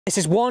This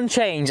is one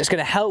change that's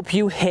going to help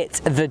you hit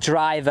the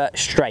driver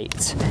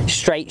straight.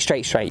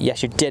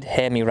 Yes, you did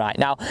hear me right.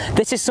 Now,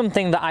 this is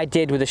something that I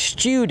did with a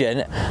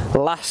student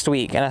last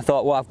week, and I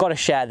thought, well, I've got to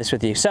share this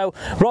with you. So,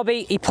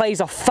 Robbie, he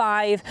plays off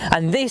 5,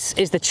 and this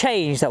is the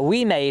change that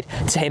we made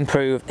to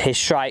improve his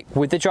strike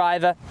with the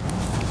driver.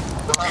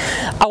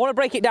 I want to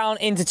break it down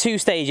into 2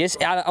 stages,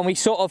 and we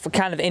sort of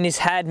kind of in his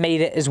head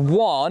made it as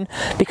 1,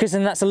 because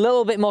then that's a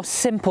little bit more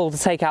simple to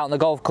take out on the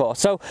golf course.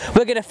 So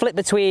we're going to flip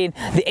between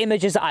the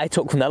images that I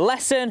took from the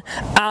lesson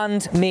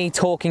and me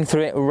talking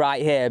through it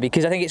right here,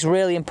 because I think it's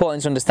really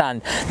important to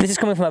understand. This is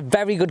coming from a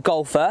very good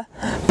golfer,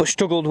 but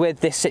struggled with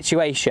this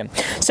situation.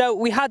 So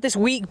we had this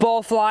weak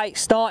ball flight,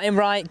 starting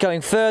right,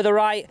 going further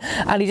right,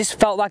 and he just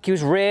felt like he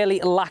was really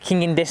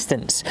lacking in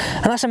distance.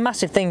 And that's a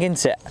massive thing,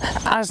 isn't it?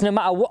 As no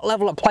matter what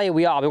level of player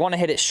we want to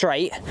hit it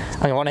straight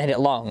and we want to hit it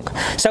long.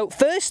 So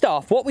first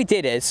off, what we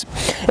did is,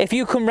 if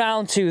you come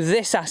round to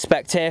this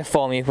aspect here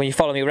for me, when you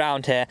follow me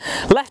around here,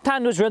 left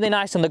hand was really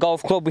nice on the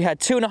golf club. We had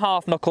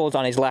 2.5 knuckles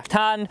on his left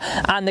hand,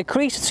 and the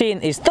crease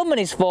between his thumb and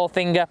his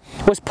forefinger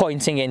was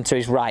pointing into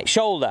his right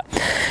shoulder.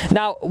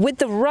 Now with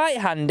the right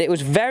hand, it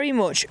was very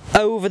much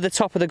over the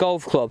top of the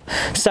golf club,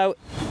 so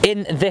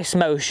in this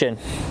motion.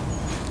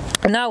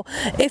 Now,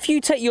 if you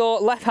take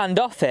your left hand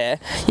off here,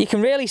 you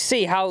can really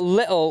see how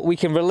little we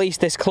can release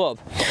this club.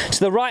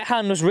 So the right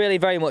hand was really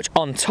very much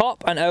on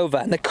top and over,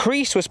 and the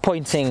crease was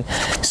pointing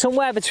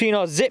somewhere between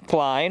our zip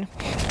line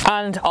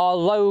and our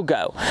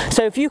logo.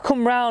 So if you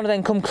come round and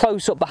then come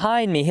close up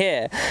behind me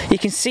here, you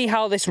can see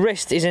how this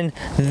wrist is in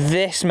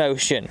this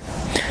motion.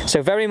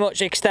 So very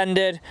much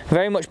extended,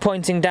 very much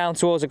pointing down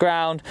towards the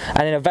ground,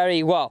 and in a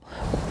very, well,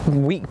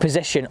 weak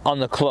position on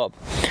the club.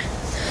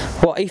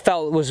 What he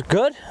felt was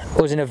good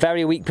was in a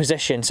very weak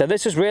position, so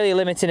this was really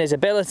limiting his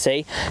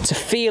ability to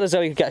feel as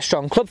though he could get a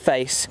strong club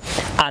face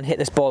and hit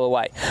this ball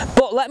away.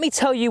 But let me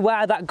tell you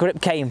where that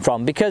grip came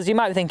from, because you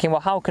might be thinking,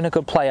 well, how can a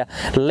good player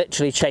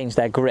literally change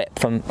their grip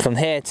from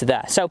here to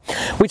there? So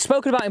we'd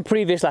spoken about in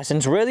previous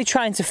lessons, really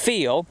trying to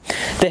feel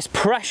this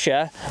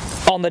pressure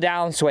on the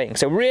downswing.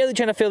 So really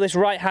trying to feel this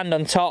right hand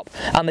on top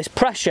and this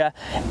pressure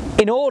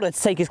in order to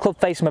take his club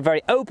face from a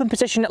very open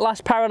position at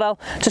last parallel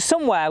to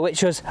somewhere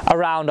which was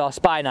around our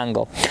spine angle.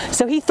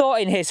 So he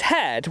thought in his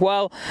head,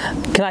 well,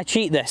 can I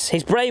cheat this?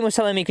 His brain was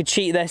telling me he could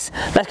cheat this.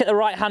 Let's get the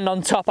right hand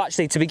on top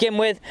actually to begin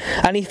with,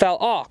 and he felt,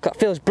 oh, that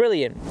feels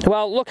brilliant.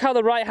 Well, look how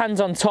the right hand's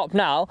on top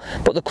now,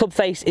 but the club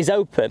face is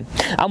open.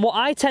 And what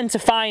I tend to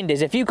find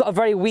is if you've got a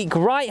very weak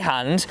right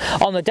hand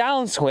on the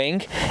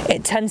downswing,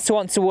 it tends to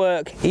want to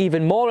work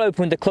even more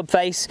open with the club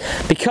face,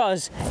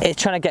 because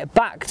it's trying to get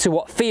back to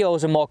what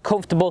feels a more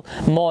comfortable,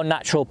 more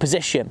natural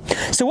position.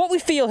 So what we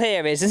feel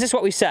here is, this is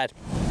what we said.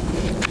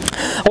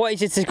 I want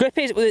you to grip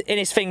it in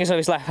his fingers of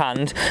his left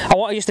hand. I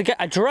want you just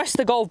to address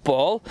the golf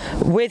ball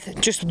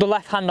with just the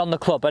left hand on the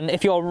club, and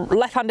if you're a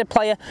left-handed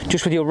player,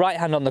 just with your right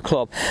hand on the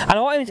club. And I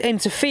want him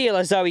to feel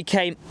as though he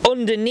came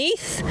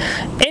underneath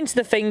into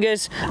the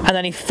fingers, and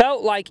then he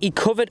felt like he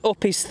covered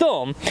up his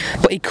thumb,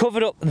 but he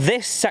covered up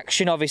this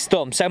section of his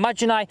thumb. So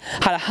imagine I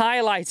had a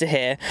highlighter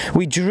here,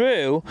 we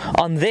drew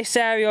on this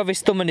area of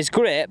his thumb and his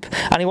grip,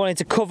 and he wanted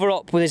to cover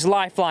up with his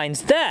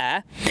lifelines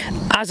there,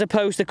 as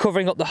opposed to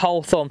covering up the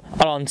whole thumb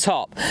and on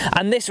top.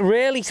 And this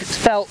really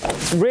felt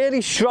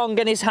really strong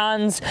in his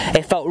hands.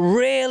 It felt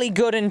really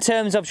good in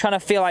terms of trying to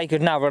feel like he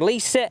could now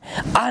release it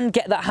and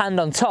get that hand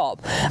on top,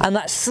 and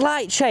that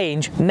slight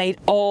change made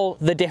all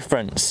the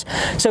difference.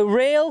 So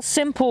real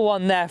simple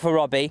one there for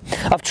Robbie,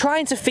 of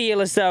trying to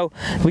feel as though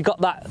we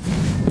got that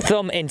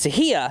thumb into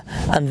here,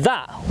 and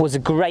that was a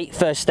great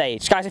first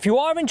stage. Guys, if you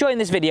are enjoying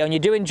this video and you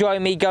do enjoy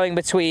me going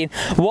between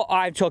what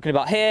I'm talking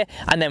about here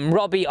and then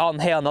Robbie on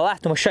here on the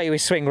left, and we'll show you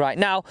his swing right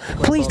now,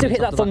 please do hit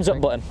that thumbs up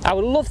button. I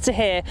would love to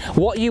hear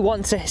what you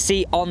want to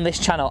see on this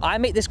channel. I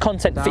make this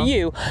content for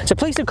you, so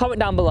please do comment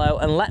down below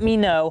and let me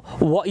know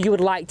what you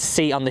would like to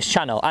see on this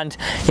channel. And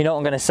you know what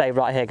I'm going to say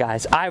right here,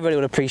 guys, I really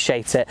would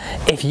appreciate it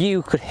if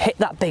you could hit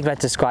that big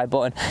red subscribe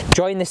button,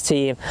 join this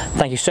team.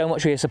 Thank you so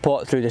much for your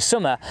support through the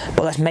summer,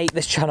 but let's make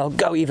this channel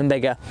go even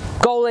bigger.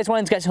 Goal is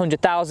wanting to get to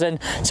 100,000,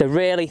 so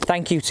really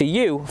thank you to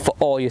you for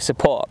all your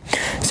support.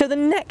 So the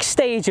next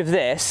stage of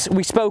this,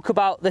 we spoke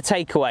about the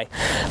takeaway.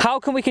 How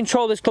can we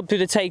control this club through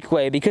the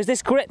takeaway? Because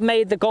this grip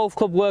made the golf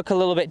club work a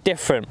little bit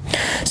different.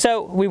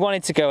 So we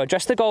wanted to go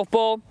address the golf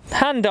ball,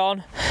 hand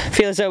on,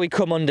 feel as though we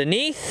come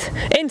underneath,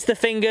 into the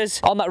fingers,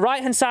 on that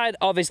right hand side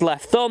of his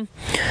left thumb,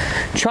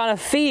 trying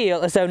to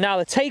feel as though now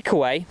the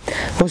takeaway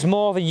was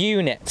more of a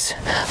unit.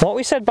 What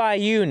we said by a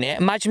unit,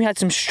 imagine we had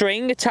some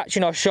string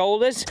attaching our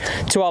shoulders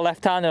to our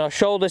left hand and our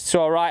shoulders to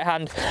our right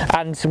hand,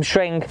 and some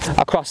string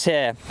across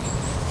here.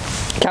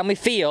 Can we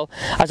feel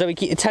as though we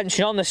keep the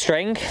tension on the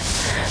string,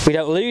 we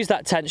don't lose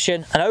that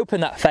tension and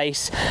open that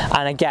face.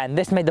 And again,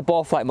 this made the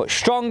ball flight much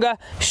stronger,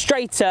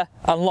 straighter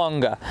and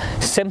longer.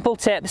 Simple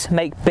tips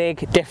make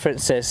big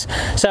differences.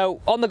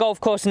 So on the golf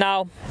course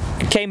now,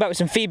 came back with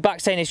some feedback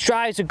saying his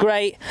drives are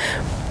great.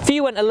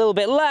 Few went a little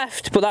bit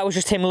left, but that was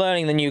just him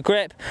learning the new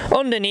grip.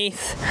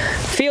 Underneath,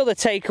 feel the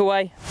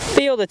takeaway,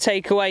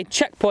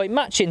 checkpoint,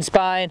 matching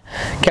spine.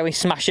 Can we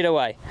smash it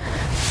away?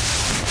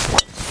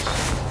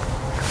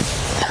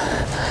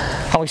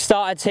 And we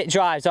started to hit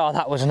drives. Oh,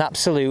 that was an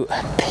absolute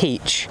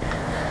peach.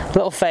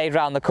 Little fade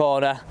round the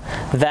corner.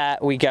 There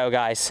we go,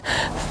 guys.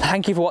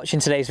 Thank you for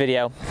watching today's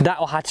video.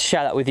 I had to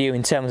share that with you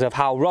in terms of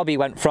how Robbie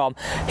went from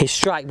his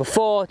strike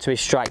before to his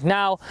strike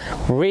now.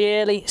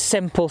 Really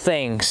simple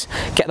things.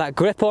 Get that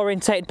grip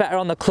orientated better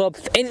on the club,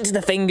 into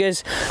the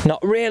fingers, not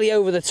really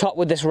over the top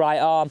with this right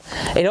arm.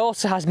 It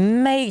also has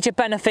major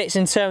benefits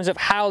in terms of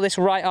how this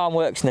right arm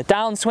works in the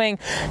downswing.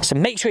 So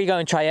make sure you go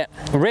and try it.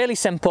 Really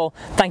simple.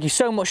 Thank you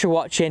so much for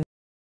watching.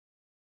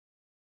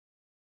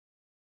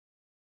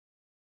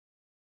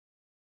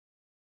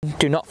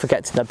 Do not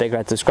forget to hit that big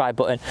red subscribe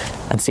button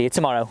and see you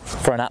tomorrow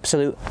for an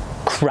absolute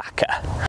cracker.